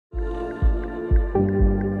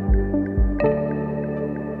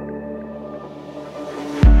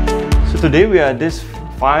Today we are at this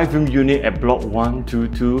 5-room unit at Block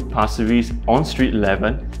 122 Pasir Ris on Street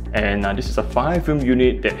 11, and this is a 5-room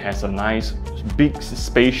unit that has a nice, big,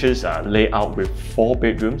 spacious layout with 4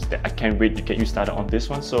 bedrooms that I can't wait to get you started on this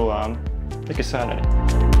one. So let's get started.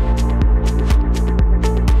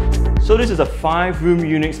 So this is a 5-room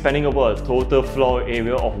unit spanning over a total floor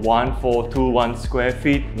area of 1421 square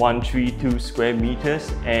feet, 132 square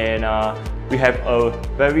meters, and we have a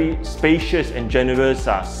very spacious and generous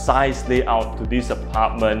size layout to this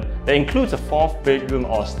apartment that includes a 4th bedroom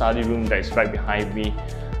or study room that is right behind me,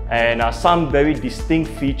 and some very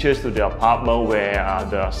distinct features to the apartment where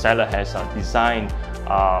the seller has designed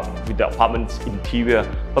with the apartment's interior.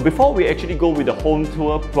 But before we actually go with the home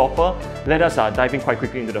tour proper, let us dive in quite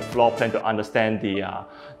quickly into the floor plan to understand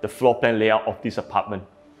the floor plan layout of this apartment.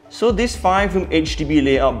 So this 5-room HDB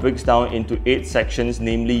layout breaks down into 8 sections,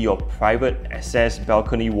 namely your private access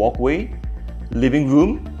balcony walkway, living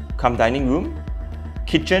room, cum dining room,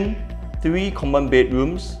 kitchen, 3 common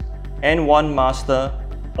bedrooms, and 1 master,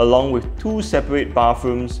 along with 2 separate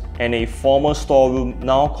bathrooms and a former storeroom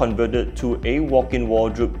now converted to a walk-in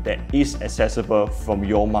wardrobe that is accessible from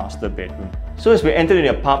your master bedroom. So as we enter the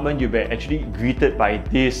apartment, you were actually greeted by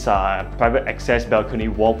this private access balcony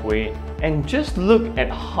walkway, and just look at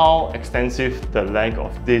how extensive the length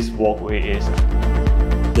of this walkway is.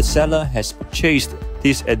 The seller has purchased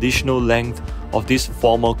this additional length of this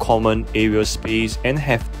former common area space and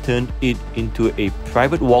have turned it into a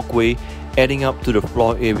private walkway, adding up to the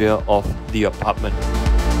floor area of the apartment.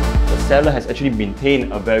 The seller has actually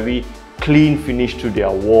maintained a very clean finish to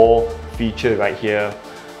their wall feature right here.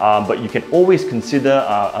 But you can always consider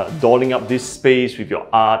dolling up this space with your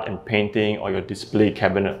art and painting, or your display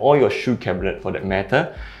cabinet, or your shoe cabinet for that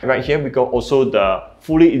matter. Right here we got also the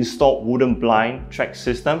fully installed wooden blind track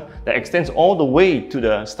system that extends all the way to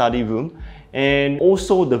the study room. And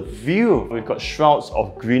also the view, we've got shrouds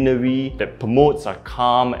of greenery that promotes a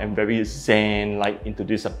calm and very zen-like into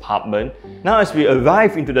this apartment. Now as we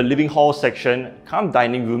arrive into the living hall section, cum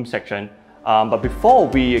dining room section, but before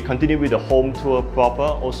we continue with the home tour proper,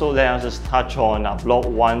 also let us just touch on Block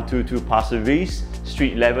 122 Pasir Ris,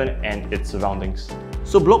 Street 11 and its surroundings.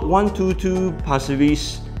 So Block 122 Pasir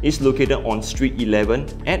Ris is located on Street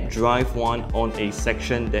 11 at Drive 1 on a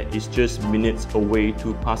section that is just minutes away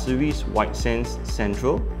to Pasir Ris White Sands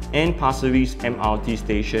Central and Pasir Ris MRT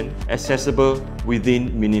station, accessible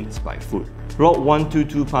within minutes by foot. Block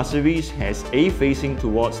 122 Pasir Ris has a facing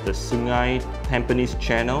towards the Sungai Tampines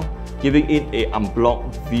Channel, giving it an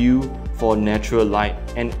unblocked view for natural light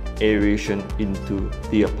and aeration into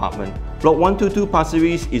the apartment. Block 122 Pasir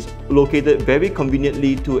Ris is located very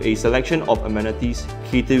conveniently to a selection of amenities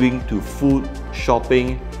catering to food,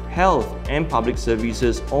 shopping, health and public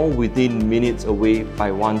services, all within minutes away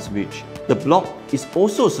by one's reach. The block is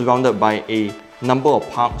also surrounded by a number of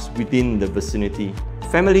parks within the vicinity.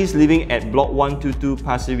 Families living at Block 122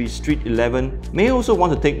 Pasir Ris Street 11 may also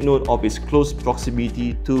want to take note of its close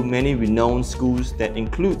proximity to many renowned schools that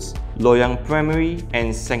includes Loyang Primary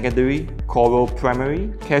and Secondary, Coral Primary,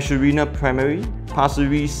 Casuarina Primary, Pasir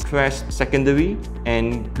Ris Crest Secondary,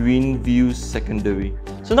 and Greenview Secondary.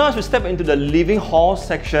 So now as we step into the living hall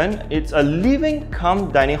section, it's a living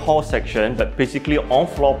cum dining hall section, but basically on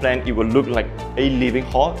floor plan it will look like a living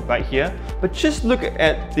hall right here. But just look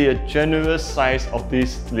at the generous size of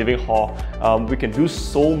this living hall. We can do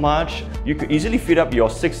so much. You could easily fit up your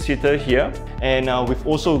 6-seater here, and we've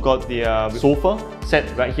also got the sofa set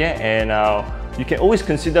right here, and you can always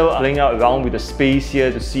consider playing around with the space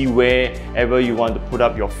here to see wherever you want to put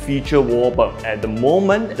up your feature wall. But at the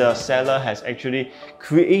moment, the seller has actually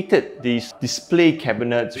created these display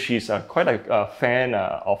cabinets. She's quite a fan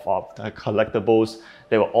of the collectibles.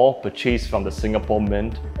 They were all purchased from the Singapore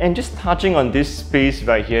Mint. And just touching on this space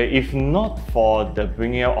right here, if not for the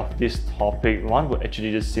bringing out of this topic, one would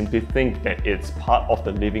actually just simply think that it's part of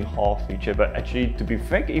the living hall feature. But actually, to be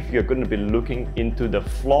frank, if you're going to be looking into the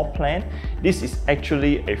floor plan, this is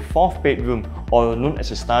actually a 4th bedroom, or known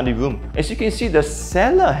as a study room. As you can see, the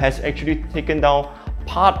seller has actually taken down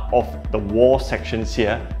part of the wall sections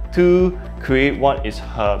here to create what is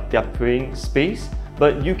their praying space.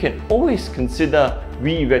 But you can always consider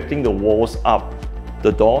re-erecting the walls up,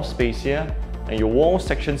 the door space here, and your wall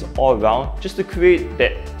sections all around, just to create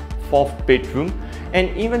that 4th bedroom.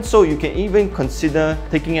 And even so, you can even consider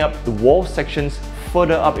taking up the wall sections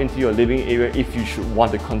further up into your living area if you should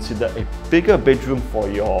want to consider a bigger bedroom for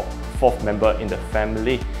your 4th member in the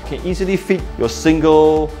family. You can easily fit your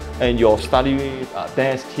single and your study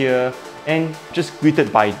desk here, and just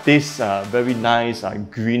greeted by this very nice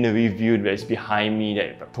greenery view that is behind me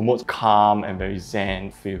that promotes calm and very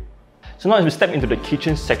zen feel. So now as we step into the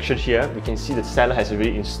kitchen section here, we can see the seller has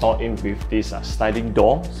already installed in with this sliding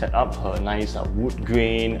door, set up her nice wood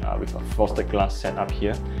grain with a frosted glass setup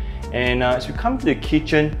here. And as we come to the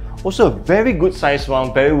kitchen, also a very good sized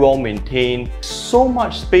one, very well maintained. So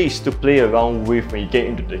much space to play around with when you get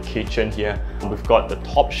into the kitchen here. We've got the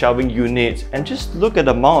top shelving units, and just look at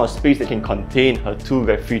the amount of space that can contain her 2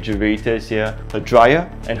 refrigerators here, her dryer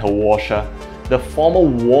and her washer. The former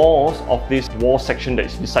walls of this wall section that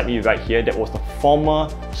is beside me right here, that was the former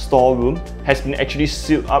storeroom, has been actually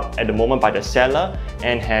sealed up at the moment by the seller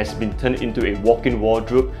and has been turned into a walk-in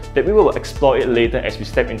wardrobe that we will explore it later as we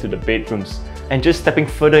step into the bedrooms. And just stepping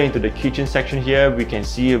further into the kitchen section here, we can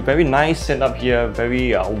see a very nice setup here,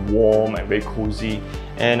 very warm and very cozy.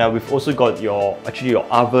 And we've also got your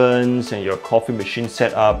ovens and your coffee machine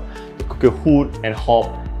set up, the cooker hood and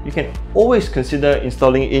hob. You can always consider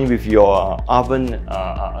installing in with your oven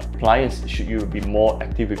appliance should you be more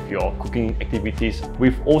active with your cooking activities.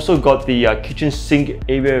 We've also got the kitchen sink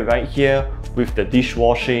area right here with the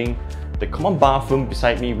dishwashing, the common bathroom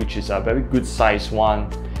beside me, which is a very good size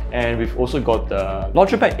one. And we've also got the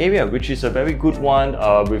laundry bag area, which is a very good one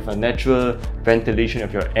with a natural ventilation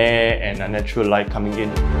of your air and a natural light coming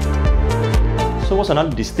in. So what's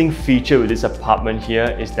another distinct feature with this apartment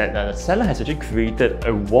here is that the seller has actually created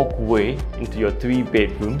a walkway into your 3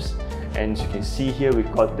 bedrooms. And as you can see here,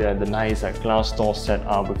 we've got the nice glass door set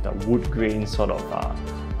up with the wood grain sort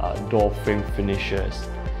of door frame finishes.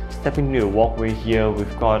 Stepping into the walkway here,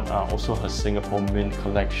 we've got also her Singapore Mint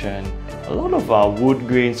collection. A lot of wood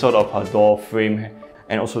grain sort of her door frame,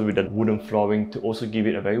 and also with the wooden flooring to also give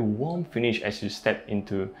it a very warm finish as you step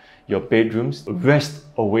into your bedrooms, rest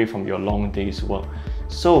away from your long day's work.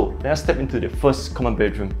 So let's step into the first common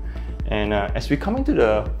bedroom. And as we come into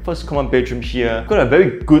the first common bedroom here, we've got a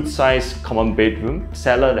very good sized common bedroom.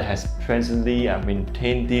 Seller that has presently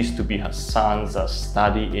maintained this to be her son's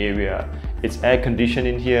study area. It's air conditioned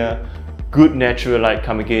in here, good natural light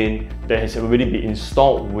coming in, that has already been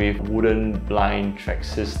installed with wooden blind track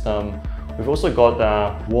system. We've also got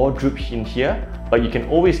a wardrobe in here, but you can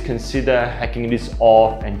always consider hacking this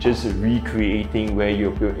off and just recreating where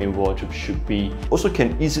your built-in wardrobe should be. Also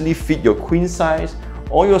can easily fit your queen size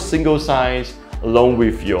or your single size along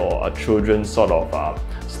with your children's sort of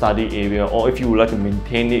study area, or if you would like to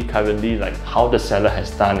maintain it currently like how the seller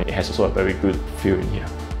has done, it has also a very good feel in here.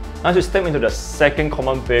 As you step into the second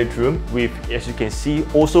common bedroom, with, as you can see,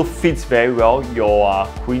 also fits very well your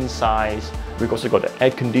queen size. We've also got the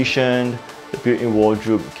air conditioned, the built-in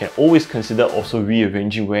wardrobe. You can always consider also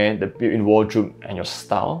rearranging where the built-in wardrobe and your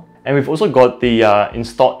style. And we've also got the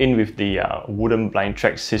installed in with the wooden blind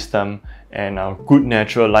track system and good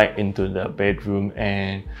natural light into the bedroom.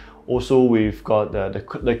 And also we've got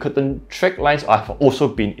the curtain track lights have also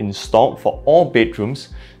been installed for all bedrooms.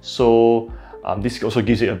 So this also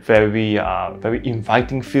gives it a very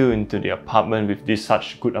inviting feel into the apartment with this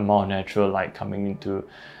such good amount of natural light coming into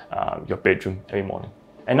your bedroom every morning.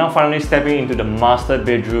 And now finally stepping into the master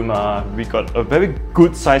bedroom, we got a very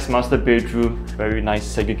good sized master bedroom, very nice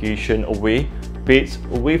segregation away, beds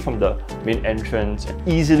away from the main entrance. It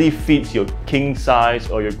easily fits your king size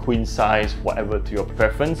or your queen size, whatever to your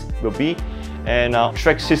preference will be. And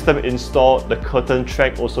track system installed, the curtain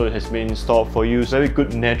track also has been installed for you. Very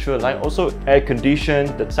good natural light, also air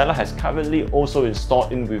conditioned. The seller has currently also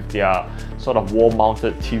installed in with their sort of wall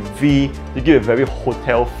mounted TV to give a very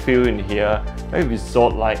hotel feel in here, very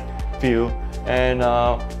resort-like feel. And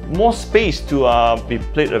more space to be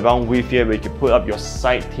played around with here, where you can put up your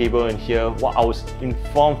side table in here. What I was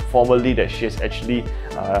informed formally that she has actually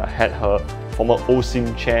had her former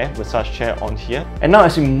OSIM chair, massage chair on here. And now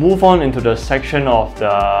as we move on into the section of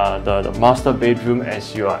the master bedroom,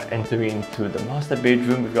 as you are entering into the master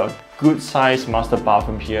bedroom, we've got a good sized master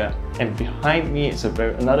bathroom here. And behind me is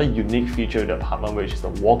another unique feature of the apartment, which is the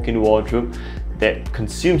walk-in wardrobe that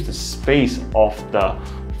consumes the space of the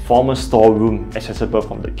former storeroom accessible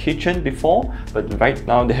from the kitchen before, but right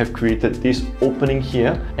now they have created this opening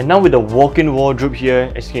here. And now with the walk-in wardrobe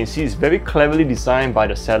here, as you can see, it's very cleverly designed by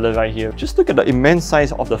the seller right here. Just look at the immense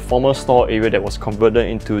size of the former store area that was converted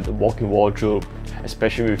into the walk-in wardrobe,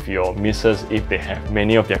 especially with your missus. If they have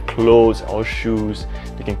many of their clothes or shoes,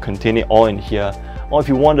 they can contain it all in here. Or if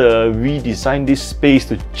you want to redesign this space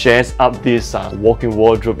to jazz up this walk-in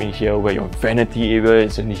wardrobe in here, where your vanity area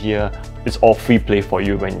is in here, it's all free play for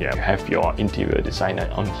you when you have your interior designer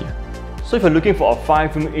on here. So if you're looking for a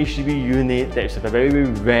 5-room HDB unit that is a very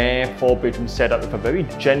rare 4-bedroom setup with a very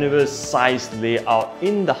generous size layout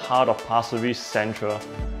in the heart of Pasir Ris Central,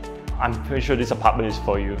 I'm pretty sure this apartment is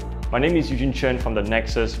for you. My name is Eugene Chen from the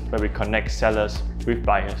Nexus, where we connect sellers with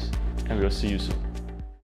buyers, and we'll see you soon.